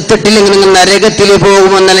കൊടുത്തിട്ടില്ലെങ്കിൽ നിങ്ങൾ നരകത്തിൽ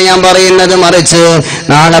പോകുമെന്നല്ല ഞാൻ പറയുന്നത്, മറിച്ച്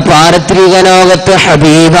നാളെ പാരത്രിക ലോകത്ത്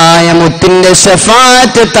ഹബീബായ മുത്തിന്റെ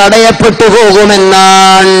ശഫാഅത്ത് തടയപ്പെട്ടു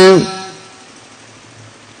പോകുമെന്നാണ്.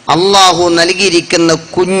 അള്ളാഹു നൽകിയിരിക്കുന്ന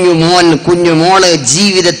കുഞ്ഞുമോൻ കുഞ്ഞുമോള്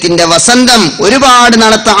ജീവിതത്തിന്റെ വസന്തം, ഒരുപാട്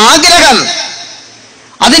നാളത്തെ ആഗ്രഹം,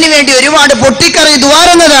 അതിനുവേണ്ടി ഒരുപാട് പൊട്ടിക്കറി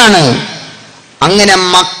ദ്വാരുന്നതാണ്. അങ്ങനെ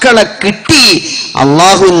മക്കളെ കിട്ടി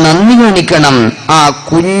അള്ളാഹു നന്ദി കാണിക്കണം. ആ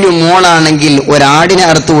കുഞ്ഞു മോളാണെങ്കിൽ ഒരാടിനെ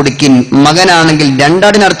അറുത്തു കൊടുക്കിൻ, മകനാണെങ്കിൽ 2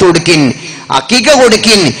 ആടിനെ അറുത്തു കൊടുക്കിൻ, അക്കീക്ക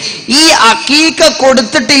കൊടുക്കിൻ. ഈ അക്കീക്ക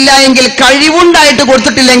കൊടുത്തിട്ടില്ല എങ്കിൽ, കഴിവുണ്ടായിട്ട്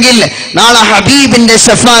കൊടുത്തിട്ടില്ലെങ്കിൽ നാളെ ഹബീബിന്റെ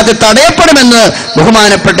ശഫാഅത്ത് തടയപ്പെടുമെന്ന്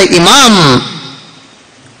ബഹുമാനപ്പെട്ട ഇമാം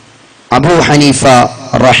അബൂ ഹനീഫ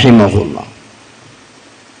റഹിമഹുല്ലാഹ്.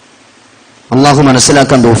 അള്ളാഹു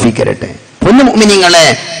മനസ്സിലാക്കാൻ തൗഫീഖ് തരട്ടെ. പൊന്നു മുഅ്മിനീങ്ങളെ,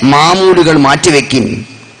 മാമൂലുകൾ മാറ്റിവെക്കിൻ,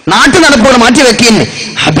 നാട്ടു നടപ്പുകൾ മാറ്റിവെക്കിൻ,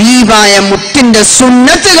 ഹബീബായ മുത്തിന്റെ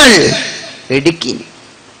സുന്നത്തുകൾ എടുക്കിൻ.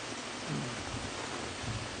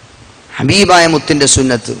 ഹബീബായ മുത്തിന്റെ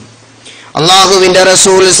സുന്നത്ത്. അള്ളാഹുവിന്റെ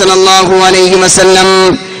റസൂൽ സല്ലല്ലാഹു അലൈഹി വസല്ലം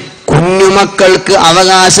കുഞ്ഞുമക്കൾക്ക്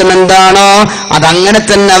അവകാശം എന്താണോ അതങ്ങനെ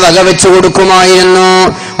തന്നെ വകവെച്ചു കൊടുക്കുമായിരുന്നു.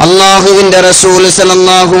 അള്ളാഹുവിന്റെ റസൂൽ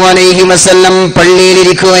സല്ലല്ലാഹു അലൈഹി വസല്ലം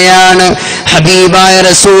പള്ളിയിലിരിക്കുകയാണ്. ഹബീബായ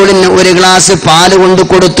റസൂലിന് ഒരു ഗ്ലാസ് പാല് കൊണ്ട്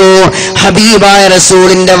കൊടുത്തു. ഹബീബായ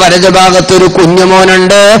റസൂലിന്റെ വലതു ഭാഗത്ത് ഒരു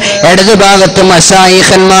കുഞ്ഞുമോനുണ്ട്, ഇടതു ഭാഗത്ത്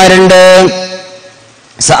മശായിഖന്മാരുണ്ട്.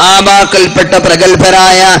 സഹാബാക്കൾപ്പെട്ട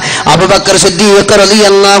പ്രഗത്ഭരായ അബൂബക്കർ സിദ്ദീഖ്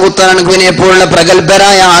റളിയല്ലാഹു തആല അൻഹുവിനെ പോലുള്ള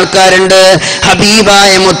പ്രഗത്ഭരായ ആൾക്കാരുണ്ട്.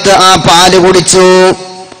 ഹബീബായ മുത്ത് ആ പാല് കുടിച്ചു,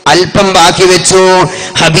 അല്പം ബാക്കി വെച്ചു.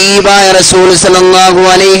 ഹബീബായ റസൂൽ സല്ലല്ലാഹു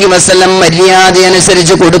അലൈഹി വസല്ലം മര്യാദ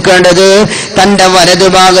അനുസരിച്ച് കൊടുക്കേണ്ടത് തന്റെ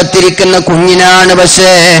വലതുഭാഗത്തിരിക്കുന്ന കുഞ്ഞിനാണ്. പക്ഷേ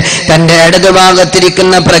തന്റെ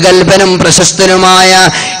ഇടതുഭാഗത്തിരിക്കുന്ന പ്രഗത്ഭനും പ്രശസ്തനുമായ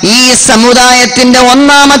ഈ സമുദായത്തിന്റെ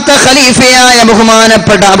ഒന്നാമത്തെ ഖലീഫയായ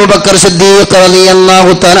ബഹുമാനപ്പെട്ട അബൂബക്കർ സിദ്ദീഖ്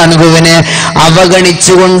റളിയല്ലാഹു തആല അൻഹുവിനെ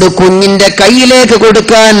അവഗണിച്ചുകൊണ്ട് കുഞ്ഞിന്റെ കയ്യിലേക്ക്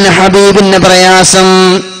കൊടുക്കാൻ ഹബീബിന് പ്രയാസം.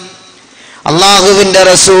 അള്ളാഹുവിന്റെ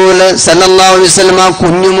റസൂൽ സല്ലല്ലാഹു അലൈഹി വസല്ലം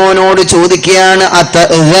കുഞ്ഞുമോനോട് ചോദിക്കുകയാണ്,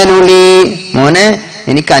 അതഅ്സനുലി, മോനെ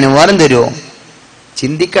എനിക്ക് അനുവാദം തരുമോ?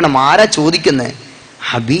 ചിന്തിക്കണം, ആരാ ചോദിക്കുന്നത്?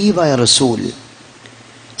 ഹബീബായ റസൂൽ,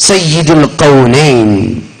 സയ്യിദുൽ ഖൗലൈൻ,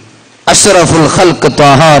 അഷ്റഫുൽ ഖൽഖ്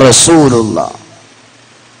ത്വഹ റസൂലുള്ളാഹ്.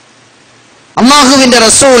 അള്ളാഹുവിന്റെ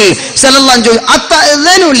റസൂൽ സല്ലല്ലാഹു അലൈഹി വസല്ലം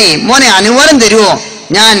അതഅ്സനുലി, മോനെ അനുവാദം തരുമോ?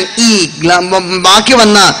 ഞാൻ ഈ ബാക്കി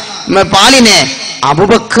വന്ന പാലിനെ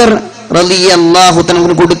അബൂബക്കർ റളിയല്ലാഹു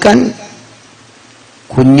തആല കൊടുക്കാൻ.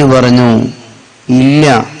 കുഞ്ഞു പറഞ്ഞു, ഇല്ല,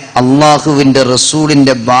 അള്ളാഹുവിന്റെ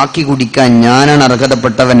റസൂലിന്റെ ബാക്കി കുടിക്കാൻ ഞാനാണ്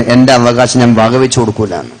അർഹതപ്പെട്ടവൻ, എന്റെ അവകാശം ഞാൻ വകവെച്ചു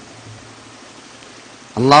കൊടുക്കൂല.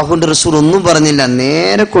 അള്ളാഹുവിന്റെ റസൂൽ ഒന്നും പറഞ്ഞില്ല,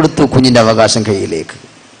 നേരെ കൊടുത്തു കുഞ്ഞിന്റെ അവകാശം കയ്യിലേക്ക്.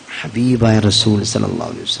 ഹബീബായ റസൂൽ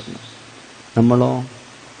സല്ലല്ലാഹു അലൈഹി വസല്ലം.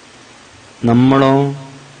 നമ്മളോ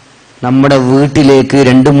നമ്മുടെ വീട്ടിലേക്ക്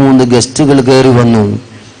 2-3 ഗസ്റ്റുകൾ കയറി വന്ന്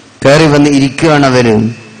ഇരിക്കുകയാണ് അവര്.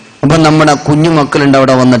 അപ്പൊ നമ്മുടെ കുഞ്ഞുമക്കളുണ്ട്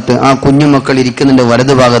അവിടെ വന്നിട്ട്, ആ കുഞ്ഞുമക്കൾ ഇരിക്കുന്നുണ്ട്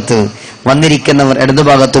വലതുഭാഗത്ത്, വന്നിരിക്കുന്നവർ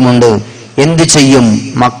ഇടതുഭാഗത്തുമുണ്ട്. എന്ത് ചെയ്യും?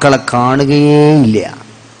 മക്കളെ കാണുകയേയില്ല.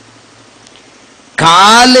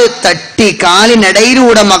 കാല് തട്ടി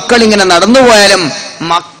കാലിനിടയിലൂടെ മക്കൾ ഇങ്ങനെ നടന്നുപോയാലും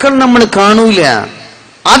മക്കൾ നമ്മൾ കാണൂല.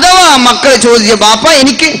 അഥവാ മക്കൾ ചോദിച്ച, ബാപ്പ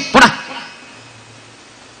എനിക്ക്,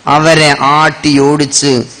 അവരെ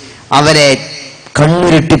ആട്ടിയോടിച്ച് അവരെ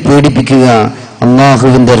കണ്ണുരുട്ടി പേടിപ്പിക്കുക.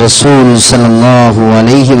 അള്ളാഹുവിന്റെ റസൂൽ സല്ലല്ലാഹു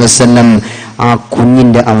അലൈഹി വസല്ലം ആ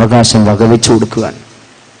കുഞ്ഞിന്റെ അവകാശം വകവെച്ചു കൊടുക്കുകയാണ്.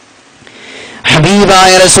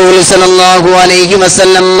 ഹബീബായ റസൂൽ സല്ലല്ലാഹു അലൈഹി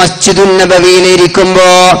വസല്ലം മസ്ജിദുൻ നബവിയിൽ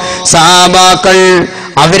ഇരിക്കുമ്പോ സഹാബാക്കൾ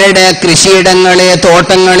അവരുടെ കൃഷിയിടങ്ങളെ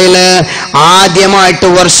തോട്ടങ്ങളില് ആദ്യമായിട്ട്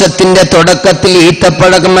വർഷത്തിന്റെ തുടക്കത്തിൽ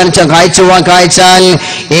ഈത്തപ്പഴം കായ്ച്ചാൽ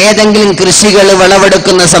ഏതെങ്കിലും കൃഷികൾ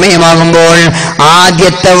വിളവെടുക്കുന്ന സമയമാകുമ്പോൾ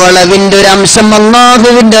ആദ്യത്തെ വിളവിന്റെ ഒരു അംശം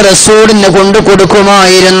അല്ലാഹുവിന്റെ റസൂലിന് കൊണ്ടു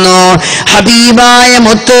കൊടുക്കുമായിരുന്നു. ഹബീബായ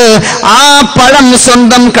മുത്ത് ആ പഴം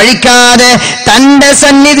സ്വന്തം കഴിക്കാതെ തന്റെ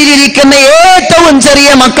സന്നിധിയിലിരിക്കുന്ന ഏറ്റവും ചെറിയ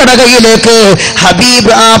മക്കളുടെ കയ്യിലേക്ക്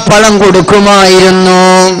ഹബീബ് ആ പഴം കൊടുക്കുമായിരുന്നു.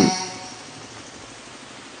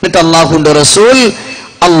 എന്നിട്ട് അല്ലാഹുവിന്റെ റസൂൽ,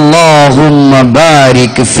 അല്ലാഹുമ്മ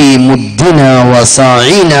ബാരിക് ഫീ മുദ്ദിനാ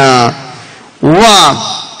വസഈനാ വ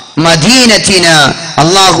മദീനത്തിനാ,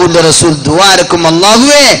 അല്ലാഹുവിന്റെ റസൂൽ ദുആരക്കും,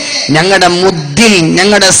 അല്ലാഹുവേ ഞങ്ങളുടെ മുദ്ദിൽ,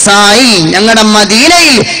 ഞങ്ങളുടെ സായിൽ, ഞങ്ങളുടെ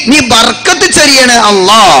മദീനയിൽ നീ ബർക്കത്ത് ചൊരിയണേ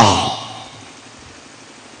അല്ലാഹ്.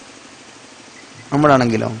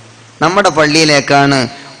 നമ്മളാണെങ്കിലോ നമ്മുടെ പള്ളിയിലേക്കാണ്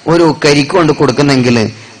ഒരു കരിക്ക് കൊണ്ട് കൊടുക്കുന്നെങ്കിൽ,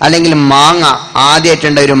 അല്ലെങ്കിൽ മാങ്ങ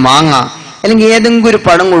ആദ്യമായിട്ടുണ്ട ഒരു മാങ്ങ, അല്ലെങ്കിൽ ഏതെങ്കിലും ഒരു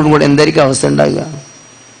പഴം കൊണ്ടുകൂടെ എന്തായിരിക്കും അവസ്ഥ ഉണ്ടാകുക?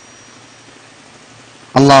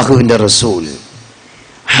 അള്ളാഹുവിന്റെ റസൂൽ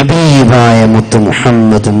ഹബീബായ മുത്ത്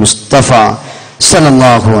മുഹമ്മദ് മുസ്തഫ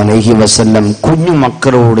സല്ലല്ലാഹു അലൈഹി വസല്ലം കുഞ്ഞു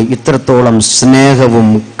മക്കളോട് ഇത്രത്തോളം സ്നേഹവും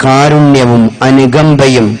കാരുണ്യവും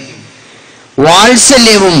അനുകമ്പയും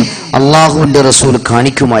വാത്സല്യവും അള്ളാഹുവിന്റെ റസൂൽ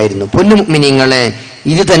കാണിക്കുമായിരുന്നു. പൊന്നു മുഅ്മിനീങ്ങളെ,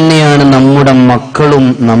 ഇത് തന്നെയാണ് നമ്മുടെ മക്കളും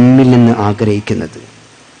നമ്മിൽ നിന്ന് ആഗ്രഹിക്കുന്നത്.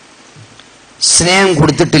 സ്നേഹം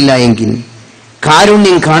കൊടുത്തിട്ടില്ല എങ്കിൽ,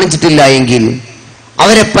 കാരുണ്യം കാണിച്ചിട്ടില്ല എങ്കിൽ,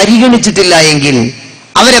 അവരെ പരിഗണിച്ചിട്ടില്ല എങ്കിൽ,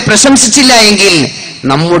 അവരെ പ്രശംസിച്ചില്ല എങ്കിൽ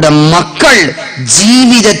നമ്മുടെ മക്കൾ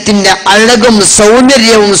ജീവിതത്തിന്റെ അഴകും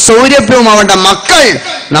സൗന്ദര്യവും സൗരഭ്യവും അവരുടെ മക്കൾ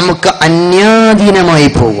നമുക്ക് അന്യാധീനമായി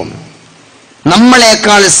പോകും.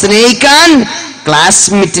 നമ്മളെക്കാൾ സ്നേഹിക്കാൻ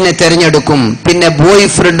ക്ലാസ്മേറ്റിനെ തെരഞ്ഞെടുക്കും. പിന്നെ ബോയ്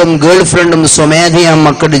ഫ്രണ്ടും ഗേൾ ഫ്രണ്ടും സ്വമേധയാ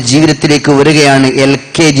മക്കളുടെ ജീവിതത്തിലേക്ക് വരികയാണ്,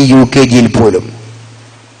 LKG UKG പോലും.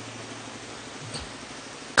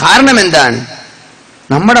 കാരണം എന്താണ്?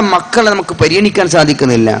 നമ്മുടെ മക്കളെ നമുക്ക് പരിഗണിക്കാൻ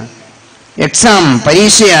സാധിക്കുന്നില്ല. എക്സാം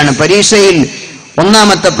പരീക്ഷയാണ്, പരീക്ഷയിൽ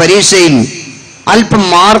ഒന്നാമത്തെ പരീക്ഷയിൽ അല്പം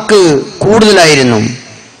മാർക്ക് കൂടുതലായിരുന്നു.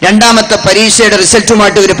 രണ്ടാമത്തെ പരീക്ഷയുടെ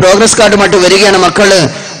റിസൾട്ടുമായിട്ട് ഒരു പ്രോഗ്രസ് കാർഡുമായിട്ട് വരികയാണ് മക്കള്.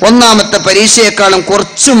 ഒന്നാമത്തെ പരീക്ഷയെക്കാളും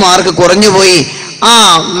കുറച്ചു മാർക്ക് കുറഞ്ഞുപോയി. ആ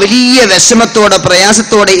വലിയ വിഷമത്തോടെ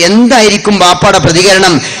പ്രയാസത്തോടെ എന്തായിരിക്കും ബാപ്പാടെ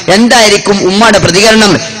പ്രതികരണം, എന്തായിരിക്കും ഉമ്മയുടെ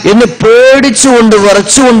പ്രതികരണം എന്ന് പേടിച്ചുകൊണ്ട്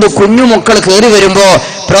വിറച്ചുകൊണ്ട് കുഞ്ഞു മക്കൾ കയറി വരുമ്പോ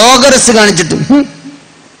പ്രോഗ്രസ് കാണിച്ചിട്ട്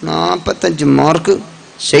 45 മാർക്ക്,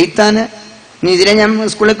 ശൈത്താന് നീ ഇതിനെ ഞാൻ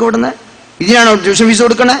സ്കൂളിലേക്ക് വിടുന്നത്, ഇതിനാണോ ട്യൂഷൻ ഫീസ്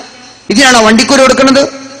കൊടുക്കണേ, ഇതിനാണോ വണ്ടിക്കൂലി കൊടുക്കുന്നത്,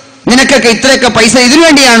 നിനക്കൊക്കെ ഇത്രയൊക്കെ പൈസ ഇതിനു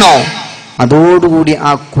വേണ്ടിയാണോ? അതോടുകൂടി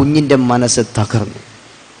ആ കുഞ്ഞിന്റെ മനസ്സ് തകർന്നു.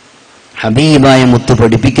 ഹബീബായ മുത്ത്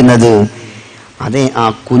പഠിപ്പിക്കുന്നത്, അതെ ആ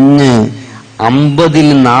കുഞ്ഞ് 50-ൽ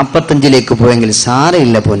 45-ലേക്ക് പോയെങ്കിൽ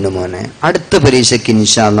സാരമില്ല പൊന്നുമോനെ, അടുത്ത പരീക്ഷയ്ക്ക്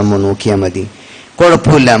ഇൻഷാ അല്ലാഹ് നമ്മൾ നോക്കിയാൽ മതി,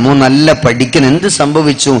 കുഴപ്പമില്ല, മോൻ നല്ല പഠിക്കണം, എന്ത്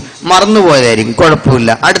സംഭവിച്ചു മറന്നുപോയതായിരിക്കും,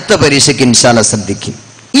 കുഴപ്പമില്ല, അടുത്ത പരീക്ഷയ്ക്ക് ഇൻഷാ അല്ലാഹ് ശ്രദ്ധിക്കും.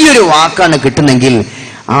 ഈ ഒരു വാക്കാണ് കിട്ടുന്നെങ്കിൽ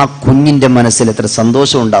ആ കുഞ്ഞിന്റെ മനസ്സിൽ എത്ര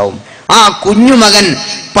സന്തോഷം ഉണ്ടാവും. ആ കുഞ്ഞുമകൻ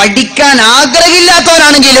പഠിക്കാൻ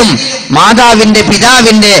ആഗ്രഹമില്ലാത്തവരാണെങ്കിലും മാതാവിന്റെ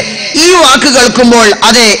പിതാവിന്റെ ഈ വാക്ക് കേൾക്കുമ്പോൾ,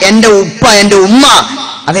 അതെ എന്റെ ഉപ്പ എന്റെ ഉമ്മ,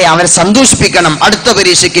 അതെ അവരെ സന്തോഷിപ്പിക്കണം, അടുത്ത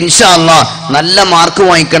പരീക്ഷയ്ക്ക് ഇൻഷാ അല്ലാഹ് നല്ല മാർക്ക്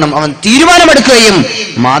വാങ്ങിക്കണം, അവൻ തീരുമാനമെടുക്കുകയും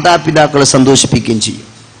മാതാപിതാക്കളെ സന്തോഷിപ്പിക്കുകയും ചെയ്യും.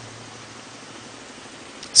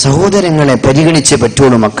 സഹോദരങ്ങളെ പരിഗണിച്ചേ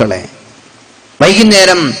പറ്റുള്ളൂ മക്കളെ.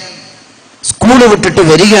 വൈകുന്നേരം സ്കൂള് വിട്ടിട്ട്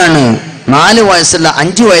വരികയാണ് 4 വയസ്സുള്ള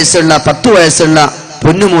 5 വയസ്സുള്ള 10 വയസ്സുള്ള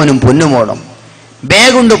പൊന്നുമോനും പൊന്നുമോളും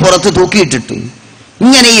ബാഗുണ്ട് പുറത്ത് തൂക്കിയിട്ടിട്ട്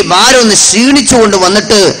ഇങ്ങനെ ഈ ഭാരം ഒന്ന് ക്ഷീണിച്ചുകൊണ്ട്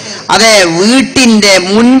വന്നിട്ട് അതെ വീട്ടിന്റെ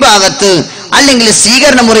മുൻഭാഗത്ത് അല്ലെങ്കിൽ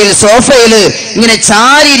സ്വീകരണ മുറിയിൽ സോഫയിൽ ഇങ്ങനെ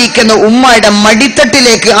ചാരിയിരിക്കുന്ന ഉമ്മയുടെ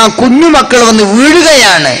മടിത്തട്ടിലേക്ക് ആ കുഞ്ഞുമക്കൾ വന്ന്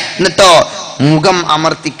വീഴുകയാണ്. എന്നിട്ടോ മുഖം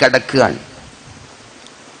അമർത്തി കിടക്കുകയാണ്.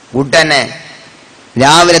 ഉടനെ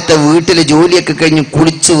രാവിലത്തെ വീട്ടിലെ ജോലിയൊക്കെ കഴിഞ്ഞ്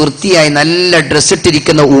കുളിച്ച് വൃത്തിയായി നല്ല ഡ്രസ്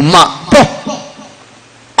ഇട്ടിരിക്കുന്ന ഉമ്മ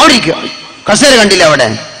അവിടെ കസേര കണ്ടില്ല, അവിടെ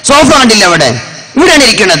സോഫ കണ്ടില്ല, അവിടെ ഇവിടെയാണ്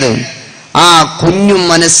ഇരിക്കുന്നത്. ആ കുഞ്ഞു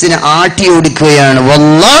മനസ്സിനെ ആട്ടിയോടിക്കുകയാണ്.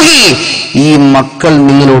 വല്ലാഹി ഈ മക്കൾ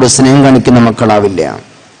നിങ്ങളോട് സ്നേഹം കാണിക്കുന്ന മക്കളാവില്ല.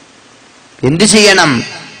 എന്തു ചെയ്യണം?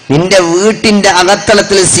 നിന്റെ വീട്ടിന്റെ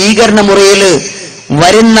അകത്തളത്തിൽ സ്വീകരണ മുറിയിൽ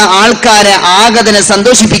വരുന്ന ആൾക്കാരെ ആഗതനെ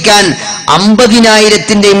സന്തോഷിപ്പിക്കാൻ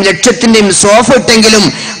 50,000-ന്റെയും ലക്ഷത്തിന്റെയും സോഫ ഇട്ടെങ്കിലും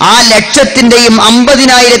ആ ലക്ഷത്തിന്റെയും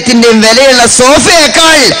 50,000-ന്റെയും വിലയുള്ള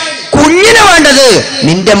സോഫയേക്കാൾ കുഞ്ഞിന് വേണ്ടത്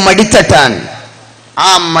നിന്റെ മടിത്തട്ടാൻ.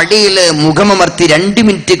 ആ മടിയില് മുഖമമർത്തി 2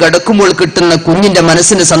 മിനിറ്റ് കിടക്കുമ്പോൾ കിട്ടുന്ന കുഞ്ഞിന്റെ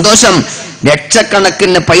മനസ്സിന് സന്തോഷം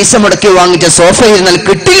ലക്ഷക്കണക്കിന് പൈസ മുടക്കി വാങ്ങിച്ച സോഫ ഇരുന്നാൽ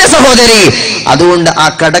കിട്ടില്ല സഹോദരി. അതുകൊണ്ട് ആ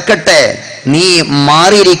കിടക്കട്ടെ, നീ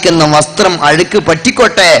മാറിയിരിക്കുന്ന വസ്ത്രം അഴുക്ക്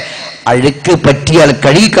പറ്റിക്കോട്ടെ, അഴുക്ക് പറ്റിയാൽ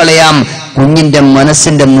കഴുകിക്കളയാം, കുഞ്ഞിന്റെ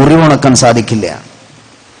മനസ്സിന്റെ മുറിവുണക്കാൻ സാധിക്കില്ല.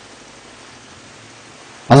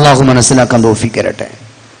 അള്ളാഹു മനസ്സിലാക്കാൻ തൗഫീഖ് തരട്ടെ.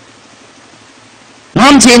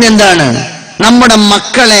 നാം ചെയ്യുന്ന എന്താണ്? നമ്മുടെ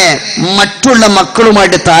മക്കളെ മറ്റുള്ള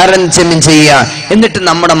മക്കളുമായിട്ട് താരതമ്യം ചെയ്യുക, എന്നിട്ട്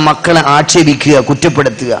നമ്മുടെ മക്കളെ ആക്ഷേപിക്കുക,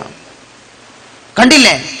 കുറ്റപ്പെടുത്തുക.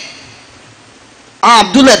 കണ്ടില്ലേ ആ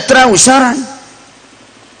അബ്ദുള്ള എത്ര ഉഷാറാണ്,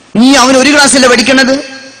 നീ അവൻ 1 ക്ലാസ്സിലെ പഠിക്കണത്,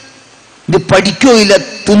 ഇത് പഠിക്കോ ഇല്ല,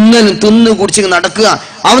 തിന്ന് കുടിച്ച് നടക്കുക,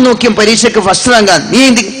 അവൻ നോക്കിയ പരീക്ഷയ്ക്ക് ഫസ്റ്റ് റാങ്കാ, നീ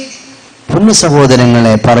എന്ത്? പൊന്നു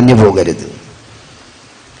സഹോദരങ്ങളെ പറഞ്ഞു പോകരുത്.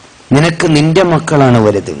 നിനക്ക് നിന്റെ മക്കളാണ്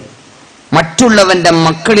വലുത്. മറ്റുള്ളവന്റെ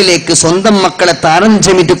മക്കളിലേക്ക് സ്വന്തം മക്കളെ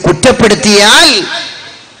താരതമ്യമിട്ട് കുറ്റപ്പെടുത്തിയാൽ,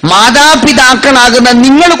 മാതാപിതാക്കളാകുന്ന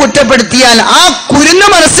നിങ്ങൾ കുറ്റപ്പെടുത്തിയാൽ ആ കുരുന്ന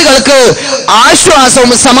മനസ്സുകൾക്ക്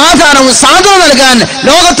ആശ്വാസവും സമാധാനവും സാന്ത്വനം നൽകാൻ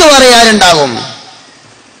ലോകത്ത് പറയാറുണ്ടാകും.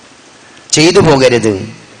 ചെയ്തു പോകരുത്.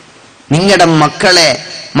 നിങ്ങളുടെ മക്കളെ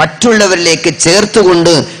മറ്റുള്ളവരിലേക്ക്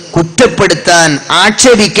ചേർത്തുകൊണ്ട് കുറ്റപ്പെടുത്താൻ,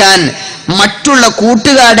 ആക്ഷേപിക്കാൻ, മറ്റുള്ള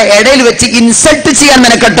കൂട്ടുകാരുടെ ഇടയിൽ വെച്ച് ഇൻസൾട്ട് ചെയ്യാൻ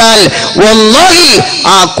മെനക്കെട്ടാൽ വല്ലാഹി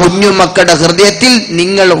ആ കുഞ്ഞുമക്കളുടെ ഹൃദയത്തിൽ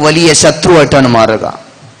നിങ്ങൾ വലിയ ശത്രുവായിട്ടാണ് മാറുക.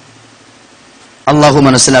 അള്ളാഹു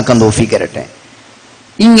മനസ്സിലാക്കാൻ തൗഫീഖ് തരട്ടെ.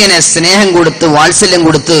 ഇങ്ങനെ സ്നേഹം കൊടുത്ത് വാത്സല്യം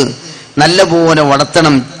കൊടുത്ത് നല്ലപോലെ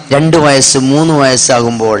വളർത്തണം. 2 വയസ്സ് 3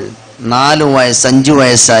 വയസ്സാകുമ്പോൾ 4 വയസ്സ് 5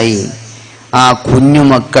 വയസ്സായി ആ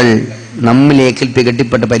കുഞ്ഞുമക്കൾ നമ്മിലേക്ക്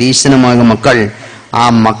കെട്ടിപ്പെട്ട പരീക്ഷണമാകും മക്കൾ. ആ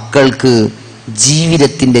മക്കൾക്ക്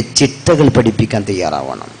ജീവിതത്തിന്റെ ചിട്ടകൾ പഠിപ്പിക്കാൻ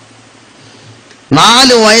തയ്യാറാവണം.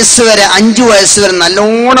 4 വയസ്സ് വരെ 5 വയസ്സ് വരെ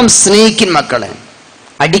നല്ലോണം സ്നേഹിക്കും മക്കളെ.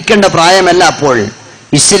 അടിക്കേണ്ട പ്രായമല്ല അപ്പോൾ.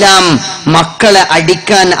 ഇസ്ലാം മക്കളെ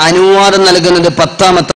അടിക്കാൻ അനുവാദം നൽകുന്നത് 10ാമത്തെ